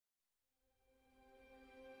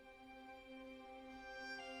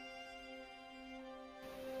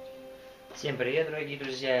Всем привет, дорогие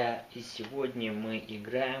друзья! И сегодня мы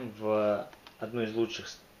играем в одну из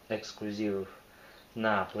лучших эксклюзивов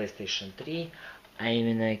на PlayStation 3, а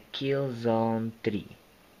именно KillZone 3.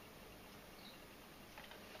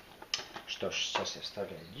 Что ж, сейчас я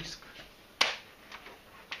вставляю диск.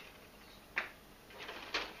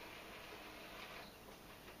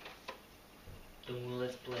 Думаю,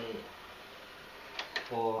 летсплей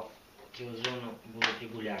по KillZone будут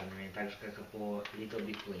регулярными, так же как и по Little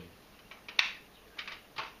Big Plane.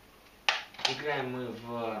 Играем мы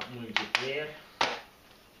в мультиплеер.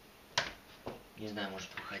 Не знаю,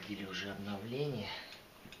 может, выходили уже обновления.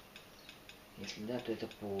 Если да, то это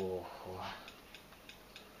плохо.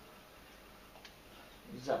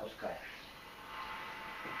 Запускаем.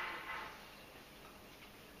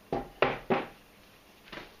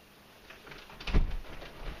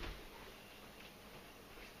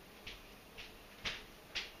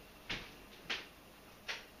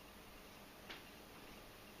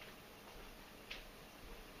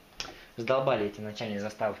 Задолбали эти начальные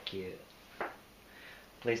заставки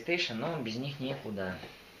PlayStation, но без них некуда.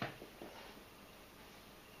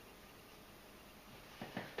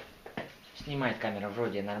 Снимает камера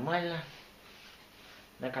вроде нормально.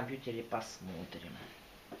 На компьютере посмотрим.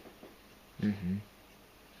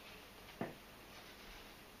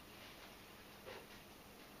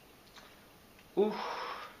 Ух,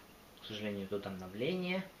 к сожалению, тут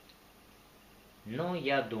обновление. Но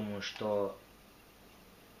я думаю, что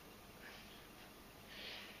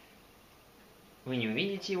вы не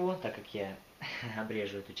увидите его, так как я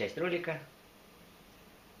обрежу эту часть ролика.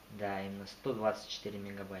 Да, именно 124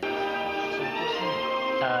 мегабайта.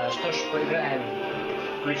 Что ж, поиграем.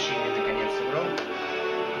 Включили наконец игру.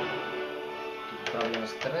 Тут проблема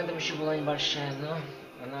с интернетом еще была небольшая, но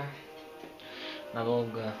она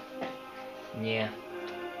надолго не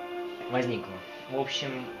возникла. В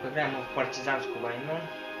общем, поиграем мы в партизанскую войну.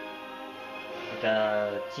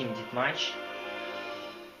 Это Team Deathmatch,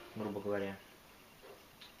 грубо говоря.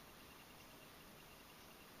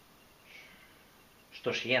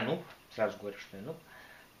 Что ж, я нуб, сразу говорю, что я нуб.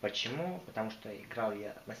 Почему? Потому что играл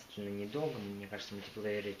я относительно недолго, мне кажется, в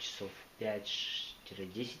мультиплеере часов 5-10,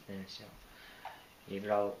 наверное, всего. Я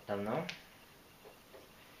играл давно,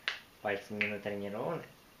 пальцы не натренированы,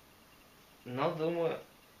 но думаю,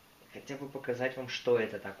 хотя бы показать вам, что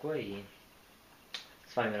это такое, и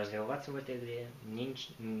с вами развиваться в этой игре мне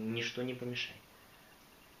ничто не помешает.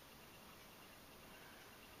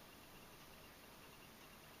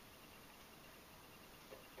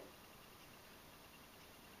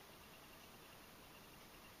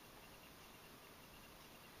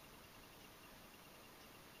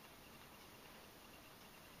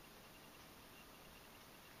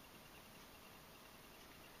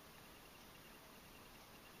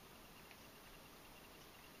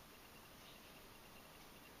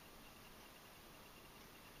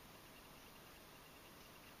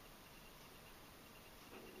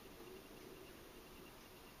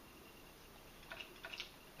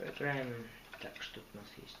 Поиграем. Так, что тут у нас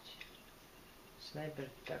есть? Снайпер,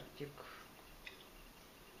 тактик.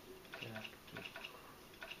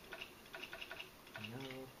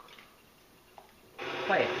 Навык.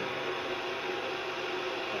 Поехали.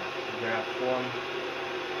 Так, графон.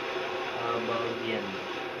 Обалденно.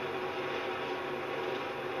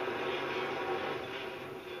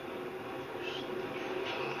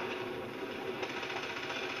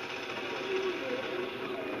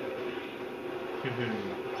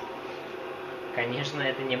 Конечно,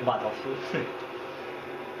 это не Battlefield.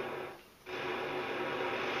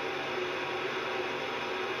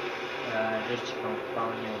 Джойстиком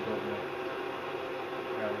вполне удобно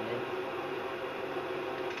управлять.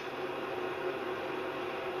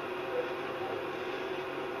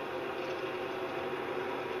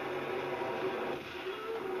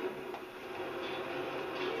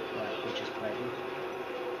 Так, сейчас пройдут.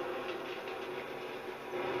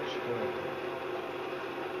 Что это?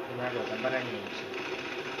 Народ, обороняемся.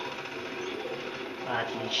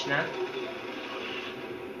 Отлично.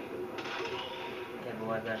 Я бы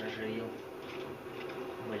вас даже живил.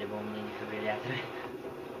 Были бы у меня дефибрилляторы.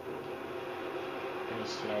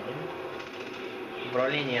 Присядем.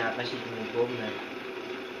 Управление относительно удобное.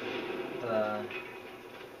 Так.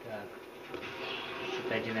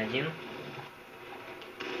 Что-то 1-1.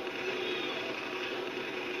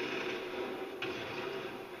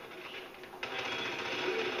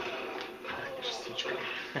 Ах ты ж сучка.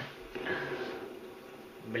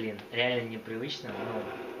 Блин, реально непривычно, но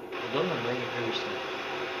удобно, но непривычно.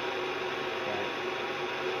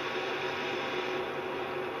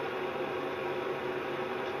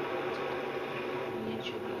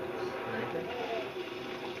 Нечего делать. Снайпер.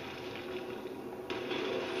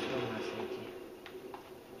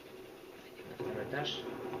 персонаж.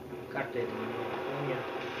 Карту я не помню.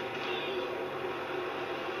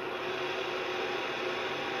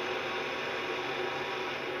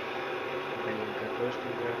 Блин, какой что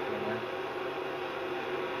дракона.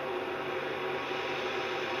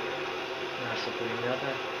 Нашу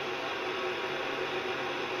пулемета.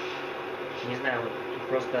 Не знаю, вот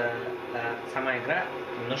просто сама игра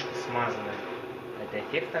немножко смазана. Это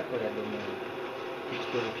эффект такой, я думаю.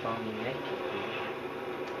 Текстуры вполне мягкие.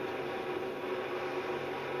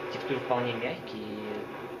 Текстуры вполне мягкие и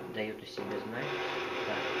дают о себе знать.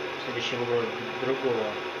 Так, в следующий выбор другого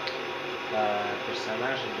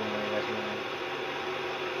персонажа, думаю, возьму.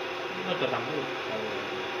 Ну, кто там будет, того.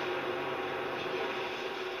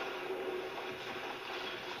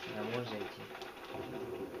 А можно зайти?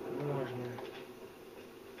 Можно.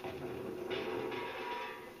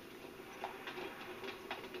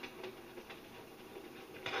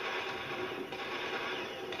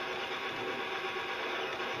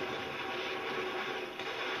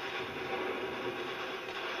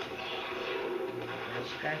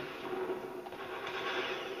 Очка.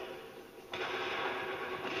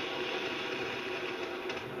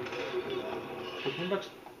 Тут он так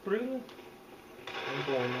спрыгнул. Он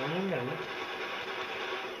помню, он умер, нет?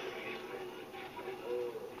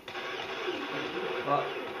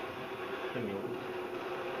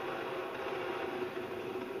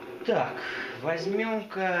 Так,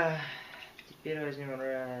 возьмем-ка... Теперь возьмем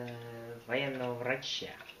военного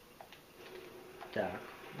врача. Так,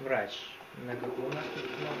 врач. На какую у нас тут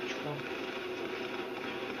кнопочку?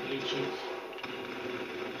 Лечить.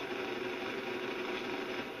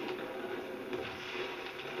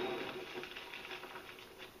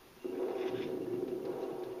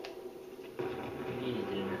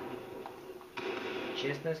 Удивительно.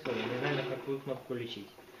 Честное слово, я не знаю, на какую кнопку лечить.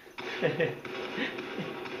 Пойдем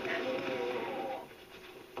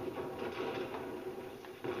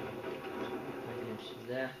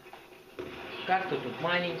сюда. Карты тут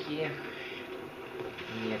маленькие.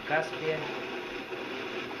 Не Каспия.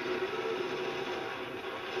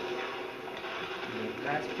 Не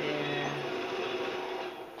Каспия.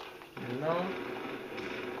 Но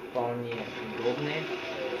вполне удобные.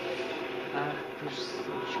 Ах ты ж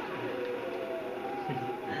сучка.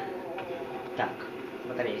 Так,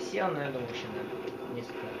 батарея села, но я думаю, еще надо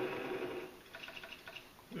несколько.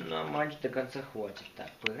 Но матч до конца хватит.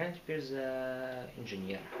 Так, поиграем теперь за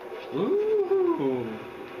инженера.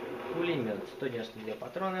 Пулемет, 192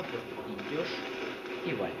 патрона, просто идешь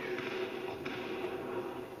и валишь.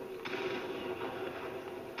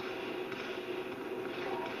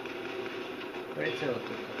 Прицел тут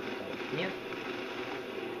как-то нет.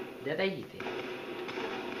 Да отойди ты.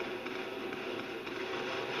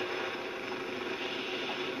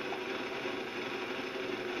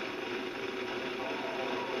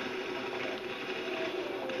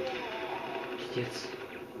 Пиздец.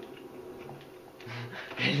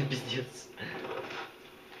 Реально пиздец.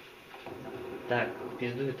 Так,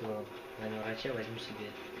 пизду этого врача, возьму себе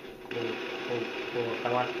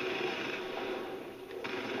полуавтомат.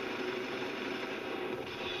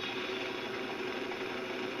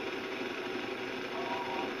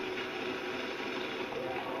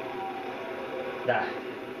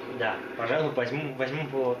 Да, пожалуй, возьму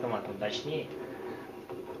полуавтомат, удачнее.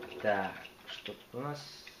 Так, что тут у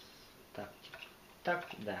нас? Так,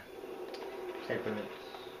 да. Кстати, пулемет.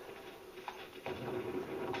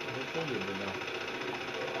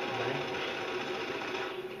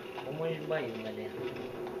 Помощь в бою, блин.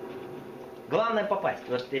 Главное попасть,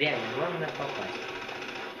 вот реально, главное попасть.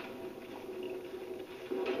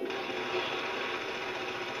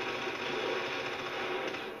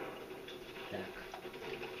 Так.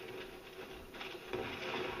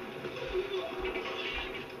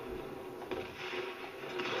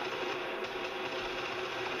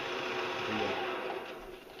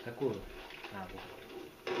 Какую? А, вот.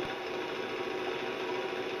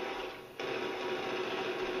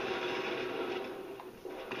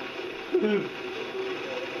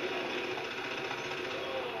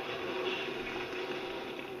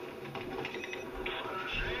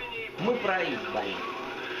 Мы проиграли.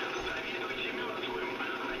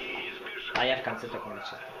 А я в конце только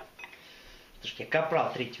начал. Слушайте, я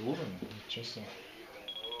капрал 3-й уровень, ничего себе.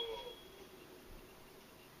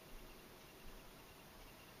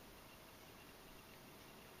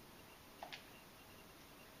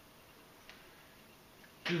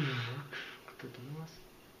 Кто там у нас?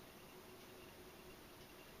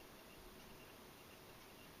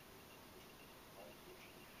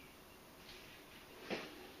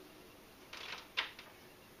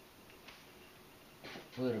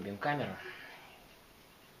 Вырубим камеру.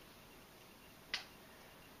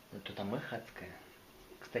 Да тут там их адская.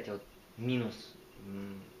 кстати, вот минус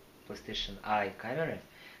PlayStation Eye камеры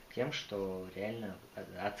тем, что реально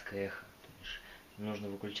адское эхо. То бишь, нужно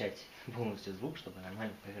выключать полностью звук, чтобы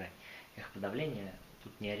нормально поиграть. Эхоподавление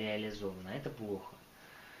тут не реализовано, это плохо.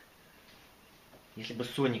 Если бы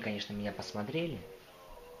Sony, конечно, меня посмотрели,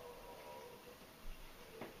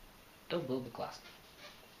 то было бы классно.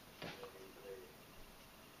 Так.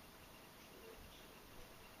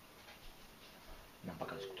 Нам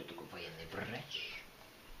показывают, кто такой военный врач.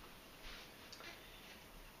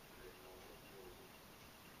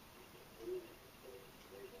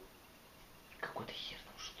 Какой-то хер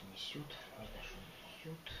там что-то несет. Не знаю, что он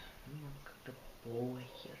несет. Ну, как-то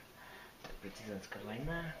похер. Так, партизанская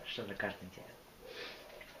война. Что за карта интересная?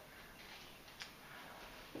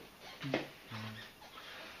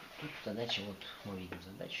 Тут задача, вот мы видим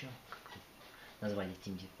задачу. Как назвали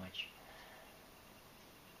Team Deathmatch.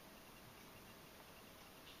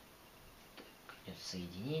 Так, идет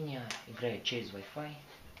соединение. Играю через Wi-Fi.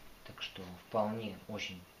 Так что вполне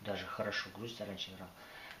очень даже хорошо грузится. Раньше играл.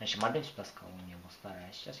 Раньше модем сюда таскал, у меня был старый,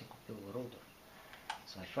 а сейчас я купил роутер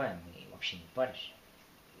с Wi-Fi и вообще не парюсь.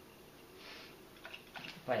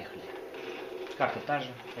 Поехали. Карта та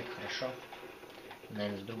же, это хорошо.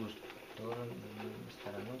 Наверное, с другую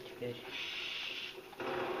сторону теперь.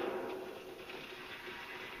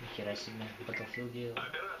 Нихера себе, Battlefield делал.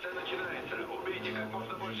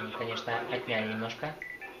 Ну, конечно, отняли немножко.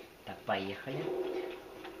 Так, поехали.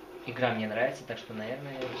 Игра мне нравится, так что,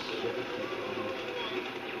 наверное, все-таки...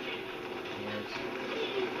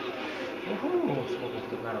 Угу, сколько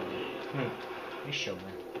тут народу. Еще бы.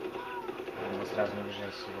 Надо сразу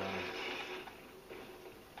убежать сюда.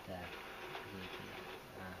 Так.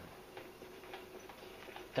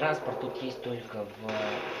 Транспорт тут есть только в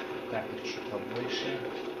картах чуть побольше.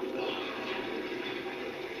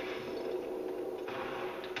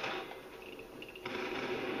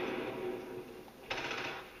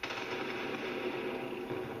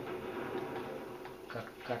 Как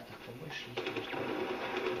в картах побольше есть только...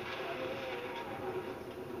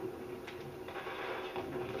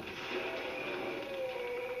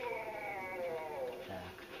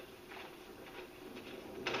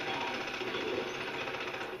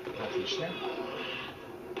 Отлично.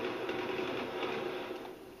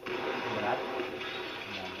 Брат.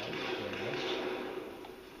 Давай, держись.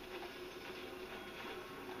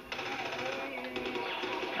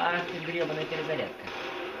 Ах ты гребаная перезарядка.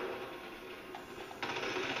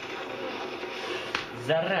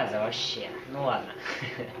 Зараза вообще. Ну ладно.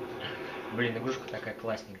 Блин, игрушка такая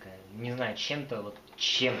классненькая. Не знаю, чем-то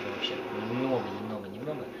вообще немного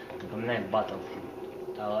напоминает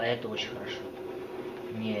Battlefield. А это очень хорошо.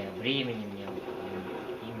 Не временем, не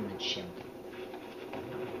именно чем-то.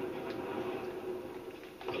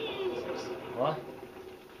 О,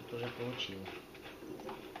 тут уже получил.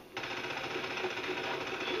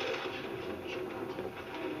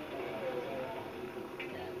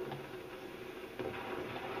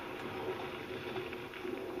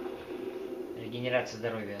 Регенерация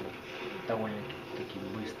здоровья довольно-таки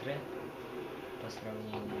быстрая по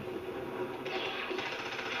сравнению.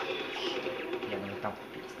 Я думаю, там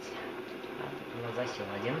есть. А, тут у нас засел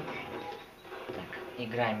один. Так,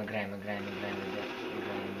 играем.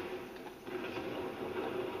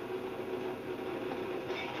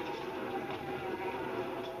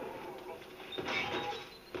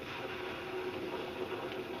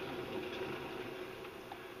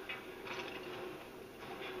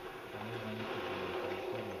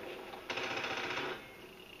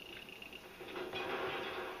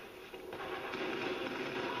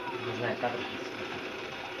 Не знаю, как это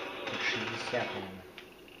 60, наверное.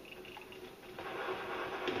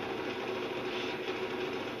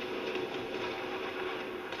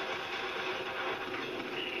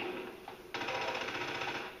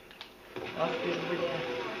 Ах ты ж, бля.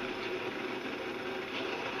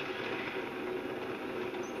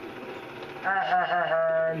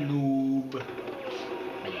 Нуб.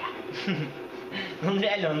 Бля. Он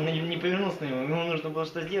реально, он не повернулся на него. Ему нужно было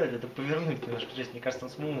что сделать, это повернуть немножко. Честно, мне кажется,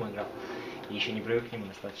 он с Муму играл. И еще не привык к нему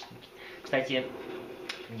достаточно. Кстати,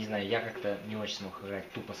 не знаю, я как-то не очень смог играть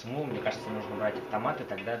тупо с Муму. Мне кажется, нужно брать автоматы,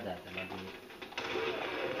 тогда да, тогда будет.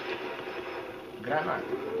 Гранат.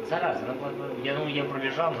 Зараза, я думаю, я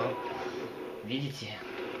пробежал, но... Видите?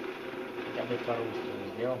 Я бы пару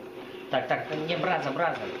выстрелов сделал. Так, не браза.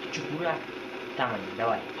 Чукура. Там они,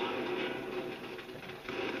 давай.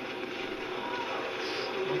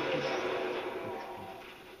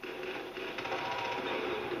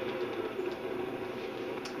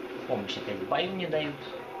 Помощь опять в бою не дают.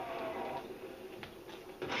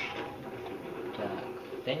 Так,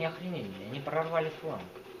 да не охренели, они прорвали фланг.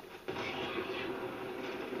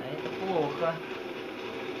 Это плохо.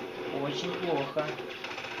 Очень плохо.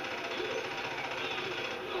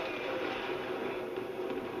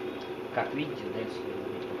 Как видите, удается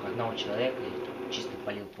только одного человека и чисто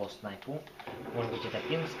полил по снайпу. Может быть, это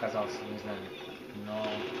пинг сказался, не знаю. Но...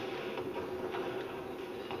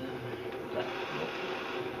 Да, ну...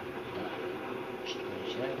 Да. 4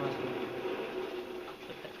 человека у нас.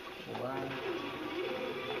 Ладно.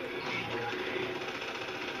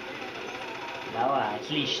 Давай,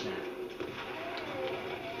 отлично.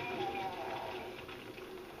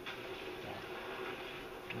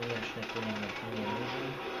 Мне что пулемет не нужен.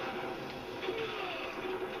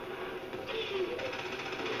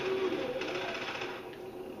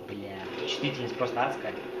 Бля, чувствительность просто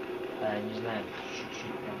адская. Не знаю,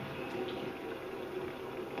 чуть-чуть прям такие.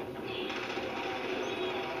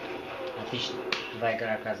 Отлично. 2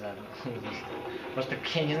 игрока заодно. Просто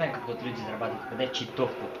я не знаю, как вот люди зарабатывают, когда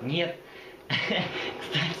читов тут нет.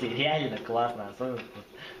 Кстати, реально классно, особенно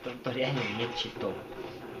то реально нет читов.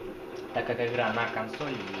 Так как игра на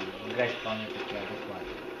консоли, и играть вполне таки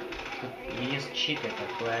адекватно. Тут единственный чит — это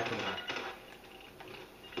клавиатура.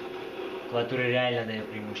 Клавиатура реально дает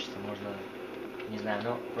преимущество, можно, не знаю,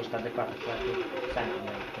 но просто адекватно клавиатуру сами,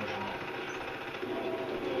 наверное, тоже нет.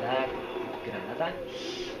 Так, граната.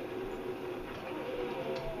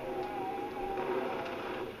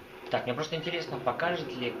 Так, мне просто интересно,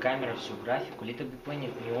 покажет ли камера всю графику. Little Big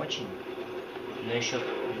Planet не очень, но еще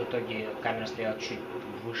в итоге камера стояла чуть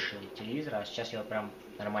выше телевизора, а сейчас я его прям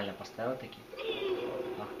нормально поставил таки.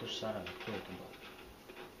 Ах ты ж сарай, кто это был?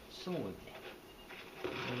 Свой, блядь. Ну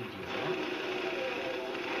иди, да?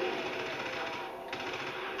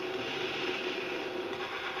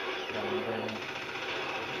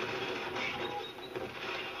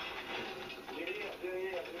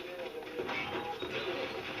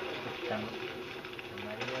 Там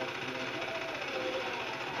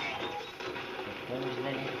помощь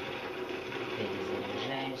дали.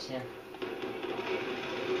 Перезаряжаемся.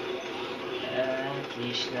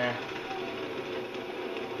 Отлично.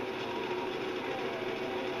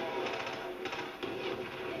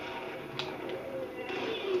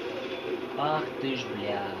 Ах ты ж,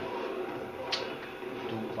 бля.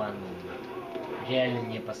 Тупанул. Реально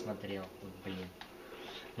не посмотрел. Вот, блин.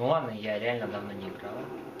 Ну ладно, я реально давно не играл.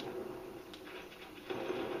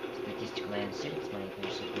 Статистику, наверное, сильно смотреть,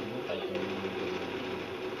 конечно, не поэтому не буду.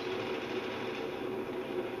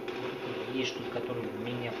 Есть тут, которые в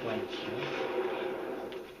меня пальцы.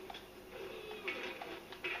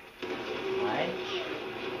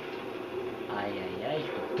 Ай-яй-яй,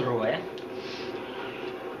 трое.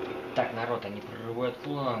 Так, народ, они прорывают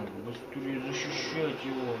фланг. Быстрее защищать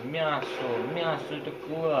его. Мясо, мясо, это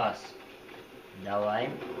класс. Давай.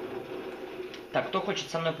 Так, кто хочет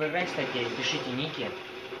со мной поиграть, кстати, пишите ники.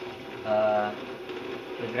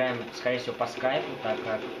 Играем, скорее всего, по скайпу, так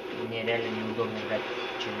как мне реально неудобно играть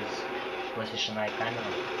через PlayStation и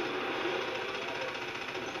камеру.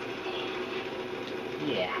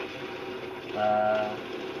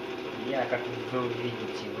 Я, как вы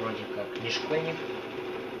видите, вроде как не школьник.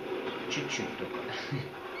 Чуть-чуть только.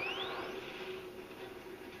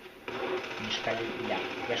 Не школьник. Да,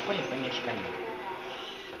 я школьник, но не школьник.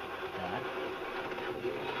 Так.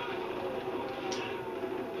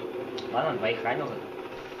 Ладно, двоих ранил.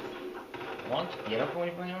 Вот, первый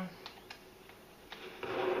пуль понял.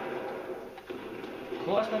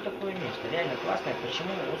 Классное такое место, реально классное. Почему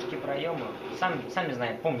узкие проемы? Сами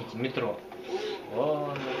знаете, помните метро.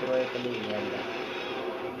 О, метро — это легенда.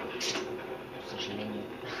 К сожалению.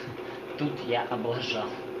 Тут я облажал.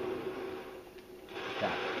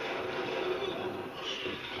 Так.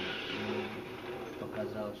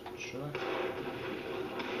 Показалось, что?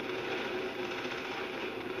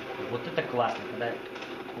 Вот это классно, когда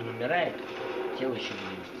он умирает, тело еще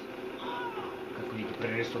есть. Как вы видите,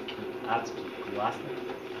 прорисовки тут адские, классно.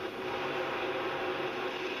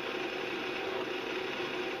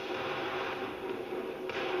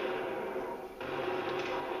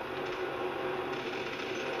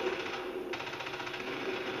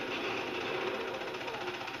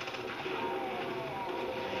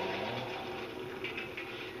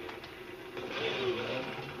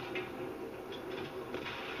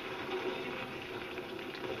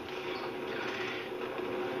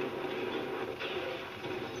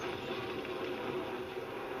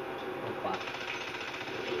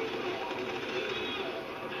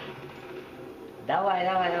 Давай,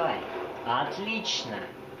 давай, давай. Отлично.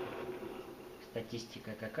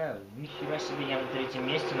 Статистика какая? Нихера себе, я на 3-м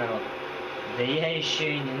месте, народ. Да я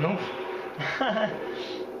еще и не нуб.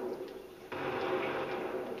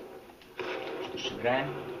 Что ж,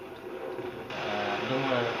 играем.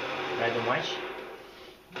 Думаю, пройду матч.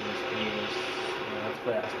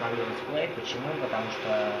 останавливаю летсплей. Почему? Потому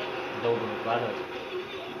что долго выкладывать,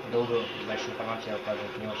 долго большую информацию я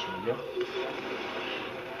выкладывать не очень люблю.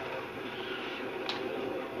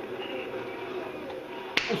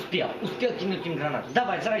 Успел кинуть им гранату.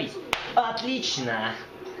 Давай, взорвись. Отлично.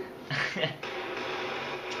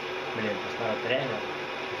 Блин,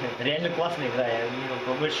 просто реально классная игра. Я в нее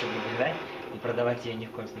побольше буду играть. И продавать ее ни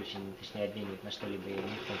в коем случае, точнее обменивать на что-либо я ни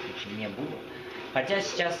в коем случае не буду. Хотя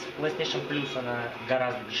сейчас PlayStation Plus она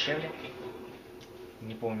гораздо дешевле.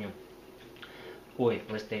 Не помню. Ой,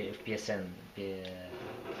 PlayStation, в PSN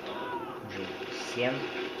уже 7.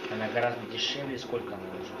 Она гораздо дешевле. Сколько она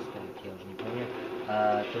уже стоит, я уже не помню.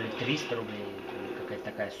 То ли 300 рублей, то ли какая-то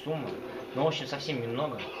такая сумма. Но, в общем, совсем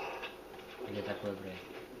немного для такой игры.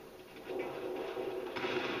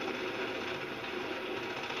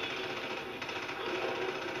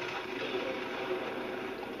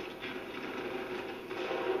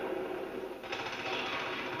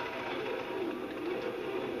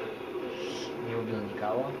 Не убил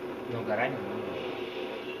никого. Много ранен, но...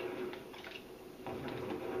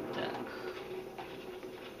 Так.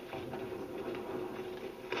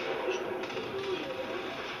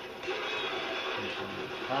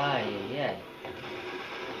 Ай-яй-яй.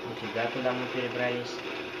 Нифига, куда мы перебрались.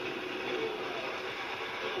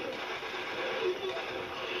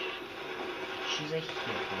 Что за хер,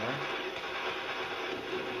 а?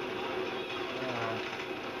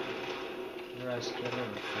 Дурацкие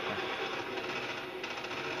роботы, сука.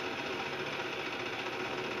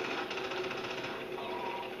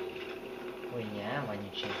 Хуйня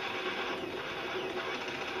вонючая.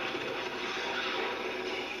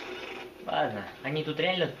 Ладно, они тут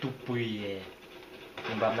реально тупые.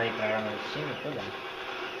 Либо обновить программное обеспечение, то да.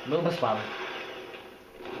 Был бы славно.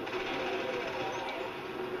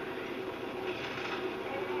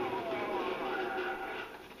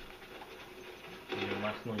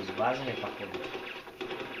 Махнулись базами, походу.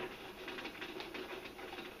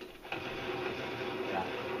 Так.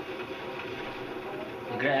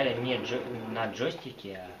 Играли не на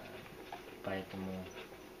джойстике, поэтому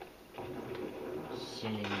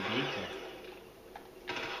сильно не берите.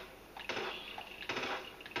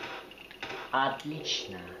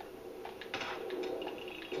 Отлично.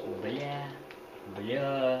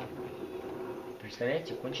 Бля.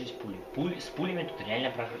 Представляете, кончились пули. С пулями тут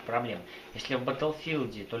реально проблема. Если в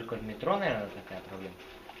Battlefield только в метро, наверное, такая проблема,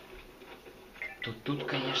 то тут,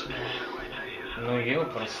 конечно, ну ее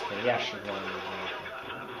просто я ошибал.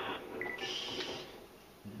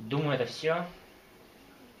 Думаю, это все.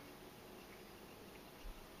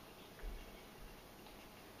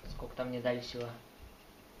 Сколько там мне дали всего?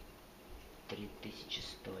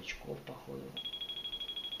 3100 очков, походу.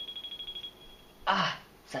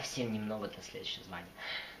 Совсем немного до следующего звания.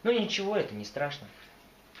 Ну ничего, это не страшно.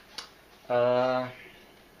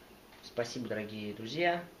 Спасибо, дорогие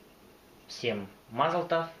друзья. Всем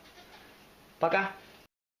мазалтов. Пока.